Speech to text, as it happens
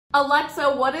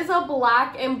Alexa, what is a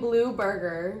black and blue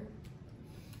burger?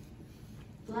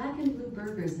 Black and blue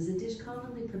burgers is a dish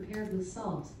commonly prepared with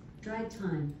salt, dried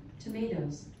thyme,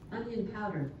 tomatoes, onion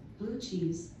powder, blue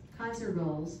cheese, Kaiser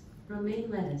rolls,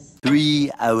 romaine lettuce, 3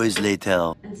 hours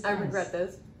later. and I spice. regret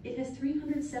this. It has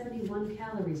 371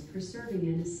 calories per serving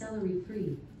and is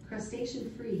celery-free,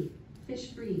 crustacean-free,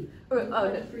 fish-free,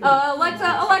 gluten-free.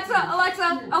 Alexa,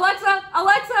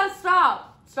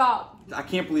 stop. I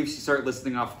can't believe she started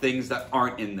listing off things that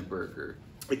aren't in the burger.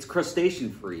 It's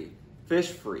crustacean-free,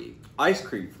 fish-free, ice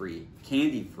cream-free,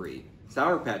 candy-free,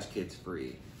 Sour Patch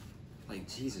Kids-free. Like,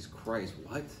 Jesus Christ,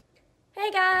 what? Hey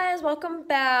guys, welcome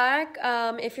back.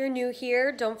 If you're new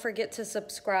here, don't forget to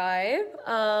subscribe.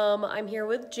 I'm here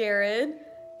with Jared.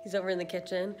 He's over in the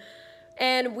kitchen.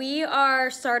 And we are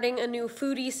starting a new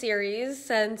foodie series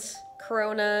since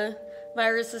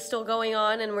coronavirus is still going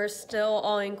on and we're still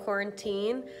all in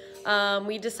quarantine.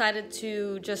 We decided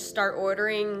to just start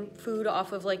ordering food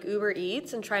off of like Uber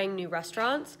Eats and trying new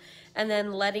restaurants and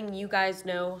then letting you guys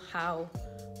know how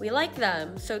we like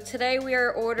them. So today we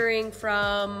are ordering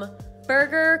from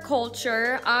Burger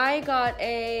Culture. I got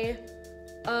a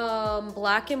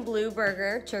black and blue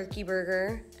burger, turkey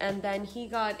burger, and then he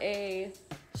got a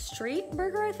street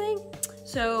burger, I think.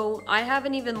 So I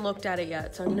haven't even looked at it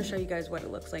yet, so I'm gonna show you guys what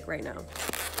it looks like right now.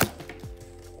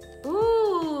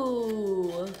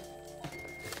 Ooh.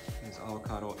 There's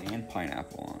avocado and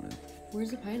pineapple on it.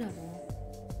 Where's the pineapple?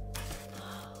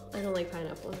 I don't like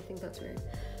pineapple. I think that's weird.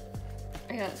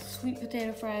 I got sweet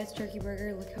potato fries, turkey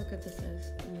burger. Look how good this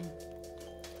is.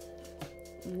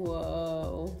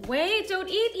 Whoa. Wait, don't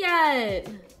eat yet.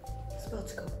 It's about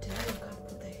to go down. Gotta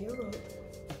put the hair up.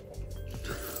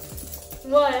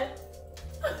 What?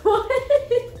 What?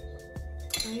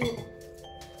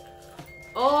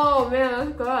 Oh man,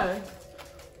 that's good.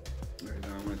 Alright,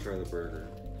 now I'm gonna try the burger.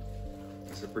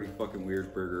 It's a pretty fucking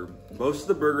weird burger. Most of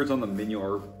the burgers on the menu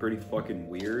are pretty fucking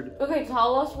weird. Okay,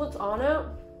 tell us what's on it.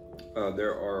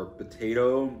 There are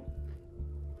potato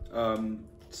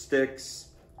sticks.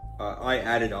 I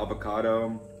added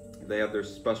avocado. They have their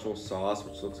special sauce,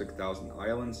 which looks like Thousand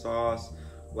Island sauce,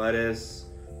 lettuce,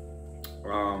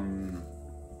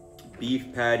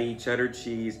 beef patty, cheddar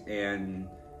cheese, and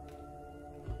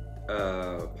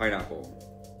pineapple.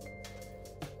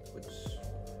 Which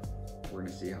we're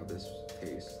gonna see how this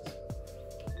tastes.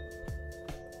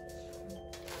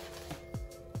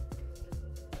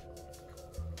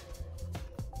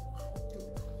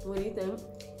 What do you think?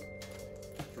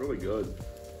 It's really good.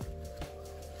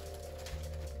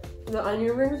 The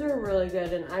onion rings are really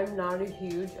good, and I'm not a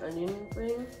huge onion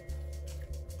ring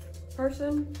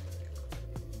person.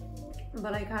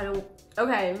 But I kind of,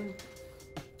 okay,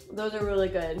 those are really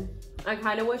good. I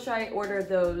kind of wish I ordered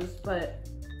those, but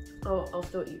I'll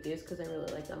still eat these because I really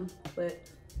like them. But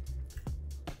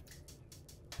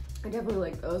I definitely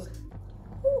like those.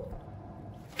 Woo.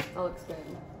 That looks good.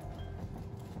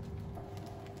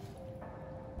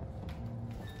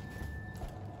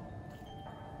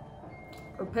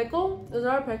 A pickle? Is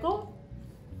that a pickle?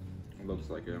 It looks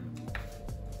like it.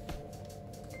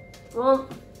 Well,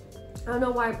 I don't know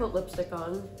why I put lipstick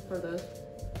on for this.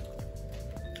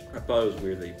 I thought it was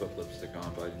weird that you put lipstick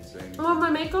on, but I didn't say anything. Oh, my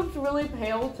makeup's really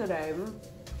pale today.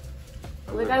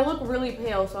 Like, I look really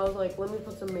pale, so I was like, let me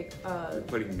put some makeup. You're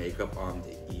putting makeup on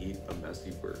to eat a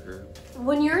messy burger.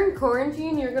 When you're in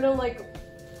quarantine, you're gonna like,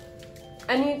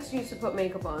 any excuse to put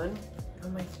makeup on. Oh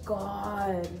my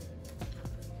God.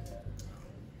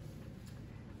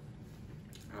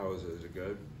 How is it? Is it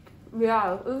good?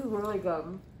 Yeah, it was really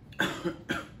good.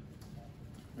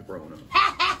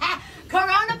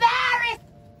 Coronavirus!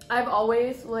 I've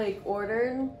always like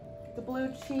ordered the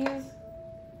blue cheese,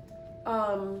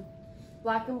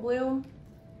 black and blue,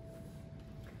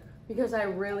 because I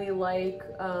really like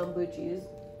blue cheese.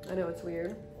 I know it's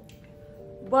weird,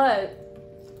 but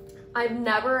I've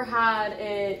never had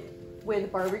it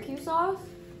with barbecue sauce.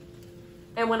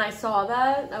 And when I saw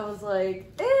that, I was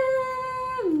like,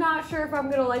 I'm not sure if I'm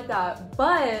gonna like that,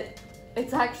 but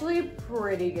it's actually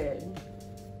pretty good.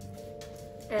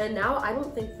 And now I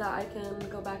don't think that I can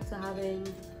go back to having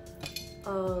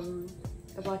a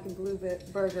black and blue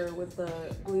burger with the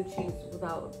blue cheese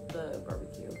without the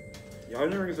barbecue. The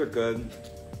onion rings are good,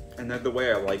 and they're the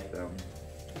way I like them.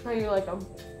 How do you like them?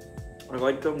 I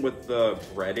like them with the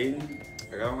breading.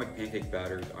 I don't like pancake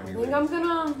battered I onion think rings. I'm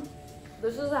gonna,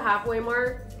 this is a halfway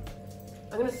mark.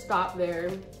 I'm gonna stop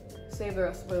there, save the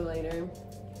rest for later.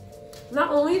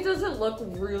 Not only does it look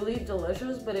really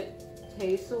delicious, but it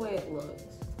tastes the way it looks.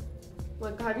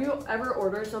 Like, have you ever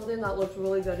ordered something that looks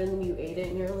really good and then you ate it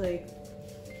and you're like,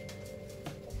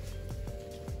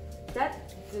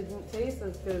 that didn't taste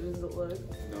as good as it looked.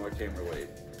 No, I can't relate.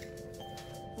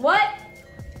 What?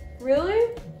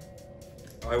 Really?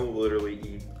 I will literally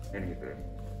eat anything.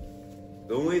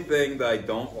 The only thing that I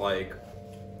don't like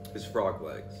is frog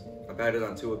legs. I've had it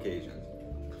on 2 occasions.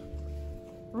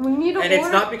 We need to And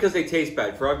it's not because they taste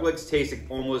bad. Frog legs taste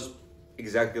almost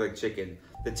exactly like chicken.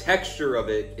 The texture of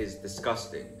it is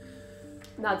disgusting.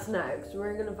 That's next.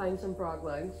 We're gonna find some frog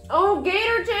legs. Oh,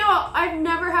 gator tail! I've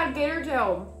never had gator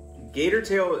tail. Gator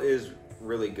tail is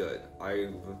really good. I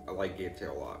like gator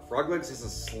tail a lot. Frog legs is a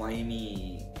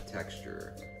slimy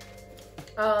texture.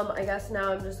 I guess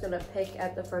now I'm just gonna pick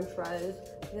at the french fries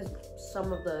because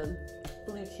some of the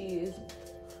blue cheese.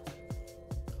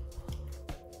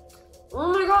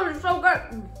 Oh my god, it's so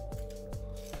good!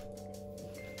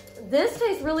 This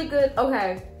tastes really good.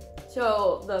 Okay,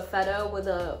 so the feta with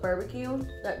the barbecue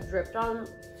that dripped on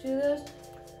to this,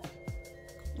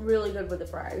 really good with the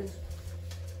fries.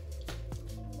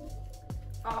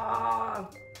 Ah,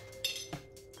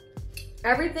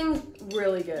 everything's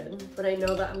really good, but I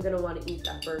know that I'm gonna want to eat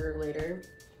that burger later.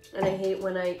 And I hate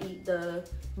when I eat the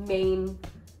main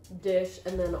dish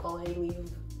and then all I leave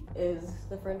is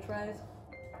the french fries.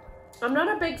 I'm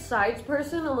not a big sides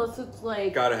person unless it's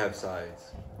like... Gotta have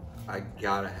sides. I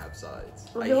gotta have sides.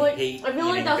 I feel like hate that's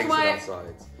things why without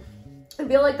sides. I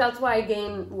feel like that's why I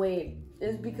gained weight,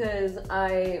 is because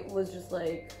I was just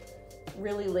like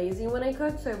really lazy when I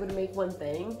cooked, so I would make one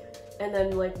thing. And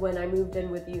then like when I moved in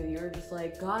with you, you were just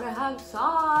like, gotta have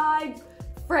sides,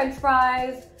 french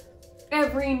fries,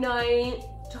 every night,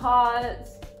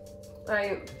 tots.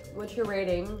 What's your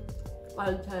rating out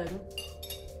of 10?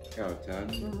 Out of 10?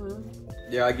 Mm-hmm.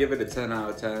 Yeah, I give it a 10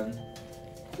 out of 10.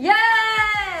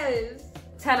 Yes!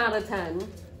 10 out of 10.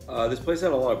 This place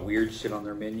had a lot of weird shit on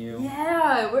their menu.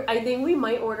 Yeah, I think we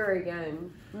might order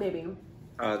again. Maybe.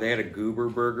 They had a goober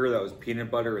burger that was peanut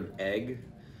butter and egg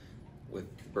with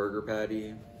burger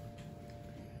patty.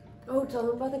 Oh, tell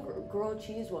them about the grilled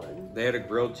cheese one. They had a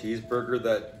grilled cheeseburger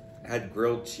that had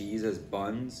grilled cheese as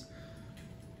buns.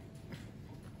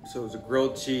 So it was a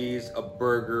grilled cheese, a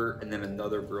burger, and then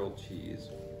another grilled cheese.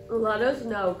 Let us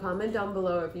know. Comment down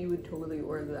below if you would totally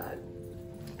order that.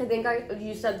 I think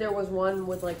you said there was one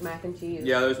with like mac and cheese.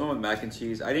 Yeah, there's one with mac and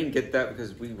cheese. I didn't get that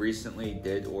because we recently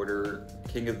did order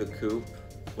King of the Coop,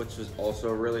 which was also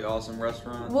a really awesome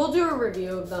restaurant. We'll do a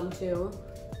review of them too.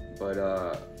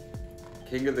 But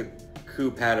King of the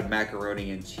Coop had a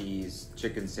macaroni and cheese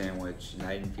chicken sandwich, and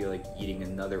I didn't feel like eating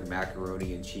another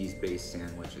macaroni and cheese based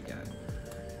sandwich again.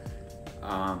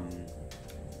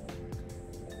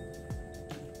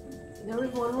 There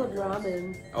was one with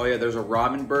ramen. Oh yeah, there's a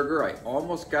ramen burger. I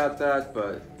almost got that,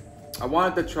 but I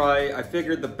wanted to try. I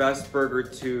figured the best burger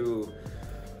to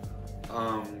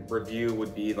review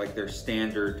would be like their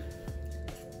standard,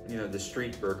 the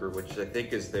street burger, which I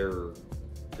think is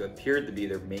appeared to be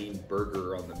their main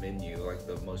burger on the menu, like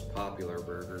the most popular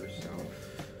burger.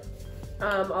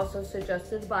 So. Also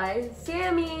suggested by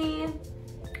Sammy.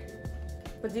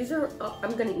 But these are,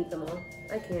 I'm gonna eat them all.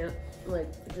 I can't,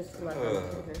 just let them.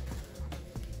 Okay.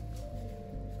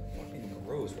 Fucking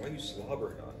gross. Why are you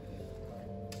slobbering on me?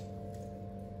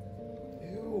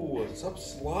 Ew, stop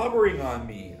slobbering on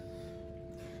me.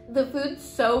 The food's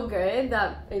so good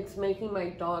that it's making my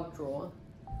dog drool.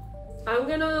 I'm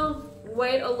gonna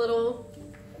wait a little,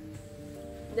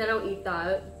 then I'll eat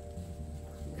that,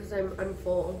 because I'm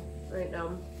full right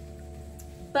now.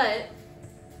 But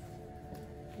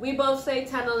we both say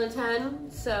 10 out of 10,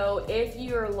 so if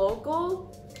you're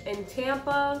local in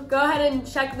Tampa, go ahead and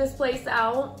check this place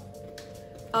out.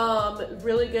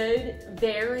 Really good,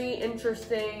 very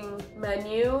interesting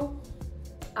menu.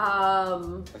 I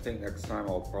think next time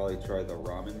I'll probably try the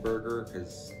ramen burger,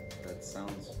 because that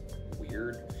sounds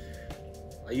weird.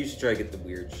 I used to try to get the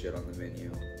weird shit on the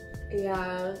menu.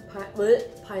 Yeah,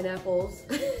 pineapples.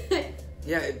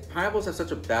 Yeah, pineapples have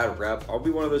such a bad rep. I'll be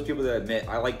one of those people that admit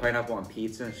I like pineapple on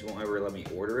pizza and she won't ever let me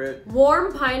order it.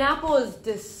 Warm pineapple is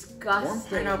disgusting. Warm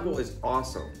pineapple is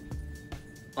awesome.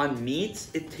 On meat,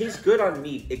 it tastes good on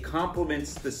meat. It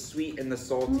complements the sweet and the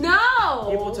salty. No!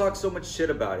 People talk so much shit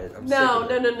about it. I'm No.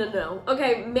 sick of it. No.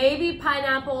 Okay, maybe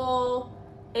pineapple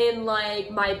in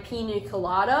like my pina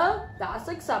colada. That's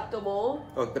acceptable.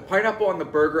 Oh, the pineapple on the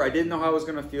burger, I didn't know how I was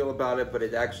going to feel about it, but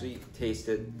it actually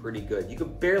tasted pretty good. You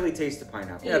could barely taste the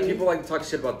pineapple. Yeah, people like to talk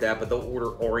shit about that, but they'll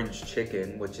order orange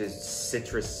chicken, which is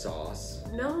citrus sauce.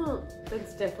 No,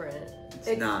 it's different.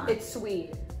 It's not. It's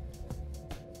sweet.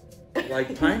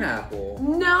 Like pineapple.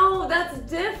 No, that's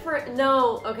different.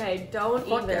 No, okay, don't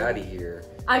Fuck even. out of here.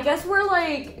 I guess we're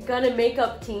like gonna make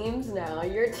up teams now.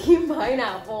 You're team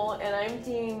pineapple and I'm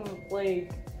team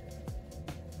like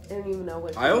I don't even know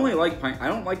what. I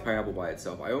don't like pineapple by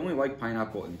itself. I only like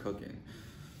pineapple in cooking.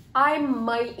 I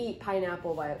might eat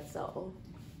pineapple by itself,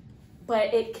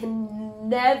 but it can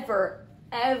never,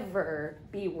 ever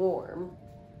be warm.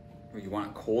 You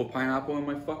want a cold pineapple in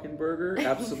my fucking burger?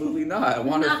 Absolutely not. I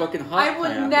want a fucking hot I would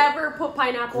pineapple. never put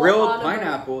pineapple Grilled on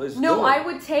pineapple is No, good. I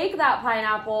would take that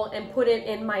pineapple and put it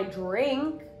in my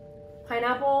drink.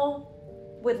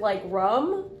 Pineapple with like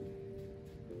rum.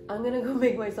 I'm gonna go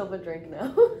make myself a drink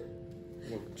now.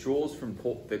 Look, Jules from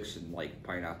Pulp Fiction liked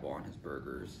pineapple on his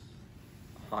burgers.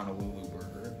 Honolulu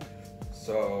burger.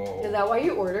 So... Is that why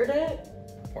you ordered it?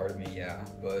 Part of me, yeah,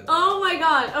 but... Oh my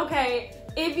god, okay.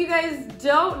 If you guys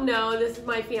don't know, this is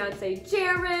my fiance,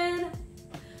 Jared.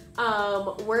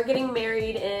 We're getting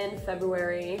married in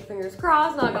February. Fingers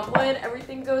crossed, knock on wood,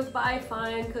 everything goes by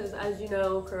fine, because as you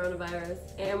know, coronavirus.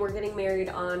 And we're getting married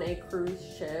on a cruise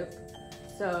ship.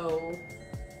 So,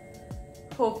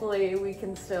 hopefully we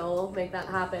can still make that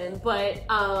happen. But,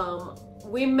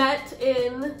 we met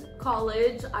in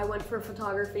college. I went for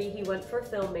photography, he went for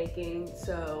filmmaking,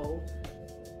 so...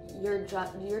 You're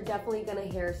definitely gonna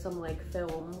hear some like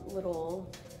film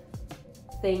little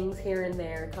things here and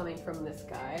there coming from this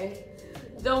guy.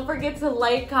 Don't forget to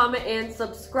like, comment, and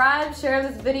subscribe. Share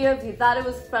this video if you thought it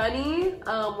was funny.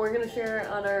 We're gonna share it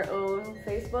on our own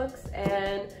Facebooks.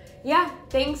 And yeah,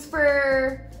 thanks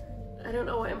for, I don't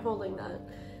know why I'm holding that.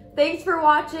 Thanks for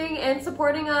watching and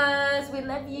supporting us. We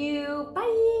love you.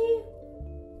 Bye.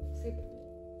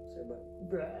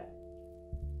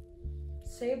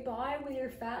 Say bye with your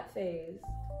fat face.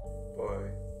 Bye.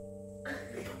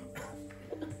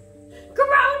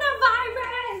 Gross!